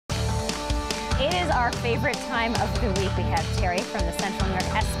It is our favorite time of the week. We have Terry from the Central New York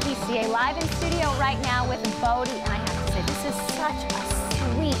SPCA live in studio right now with Bodie. And I have to say, this is such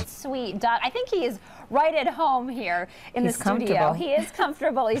a sweet, sweet dog. I think he is right at home here in the studio. He is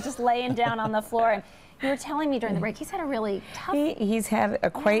comfortable. He's just laying down on the floor. And you were telling me during the break, he's had a really tough... He's had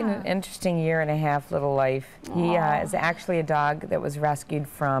quite an interesting year and a half little life. He is actually a dog that was rescued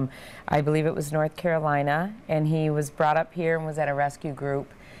from, I believe it was North Carolina, and he was brought up here and was at a rescue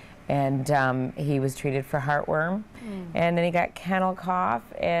group. And he was treated for heartworm, and then he got kennel cough,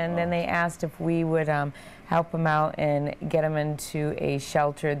 and then they asked if we would help him out and get him into a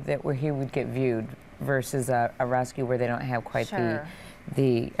shelter where he would get viewed versus a rescue where they don't have quite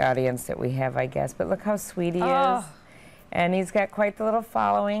the audience that we have, I guess. But look how sweet he is. And he's got quite the little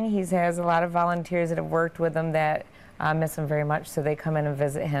following. He has a lot of volunteers that have worked with him that miss him very much, so they come in and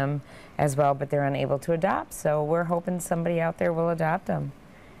visit him as well, but they're unable to adopt. So we're hoping somebody out there will adopt him.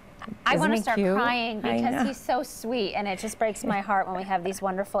 I want to start crying because he's so sweet, and it just breaks my heart when we have these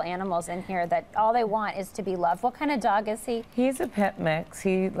wonderful animals in here that all they want is to be loved. What kind of dog is he? He's a pit mix.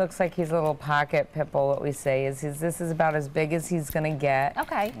 He looks like he's a little pocket pit bull, what we say. This is about as big as he's going to get.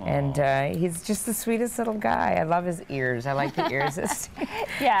 Okay. And he's just the sweetest little guy. I love his ears. I like the ears.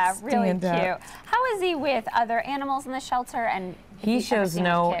 Yeah, really cute. How is he with other animals in the shelter? And he shows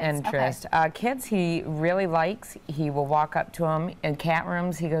no interest. Kids he really likes. He will walk up to them in cat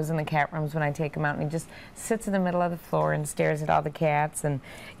rooms. He goes in the cat rooms when I take him out, and he just sits in the middle of the floor and stares at all the cats, and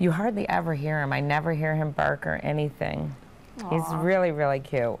you hardly ever hear him. I never hear him bark or anything. Aww. He's really, really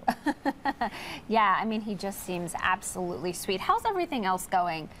cute. Yeah, I mean, he just seems absolutely sweet. How's everything else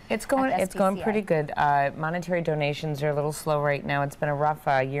going? It's going pretty good. Monetary donations are a little slow right now. It's been a rough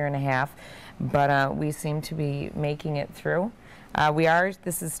year and a half, but we seem to be making it through.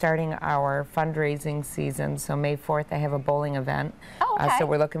 This is starting our fundraising season, so May 4th I have a bowling event. Oh, okay. So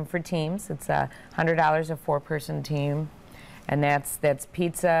we're looking for teams. It's $100 a four-person team, and that's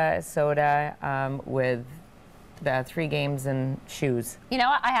pizza, soda, with the 3 games and shoes. You know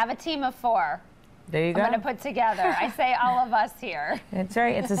what? I have a team of 4. There you go. I'm going to put together. I say all of us here. That's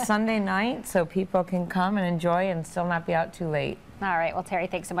right. It's a Sunday night, so people can come and enjoy and still not be out too late. All right. Well, Terry,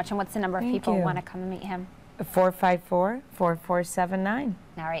 thanks so much. And what's the number of people who want to come and meet him? 454-4479.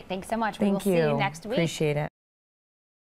 All right, thanks so much. Thank you. We will see you next week. Appreciate it.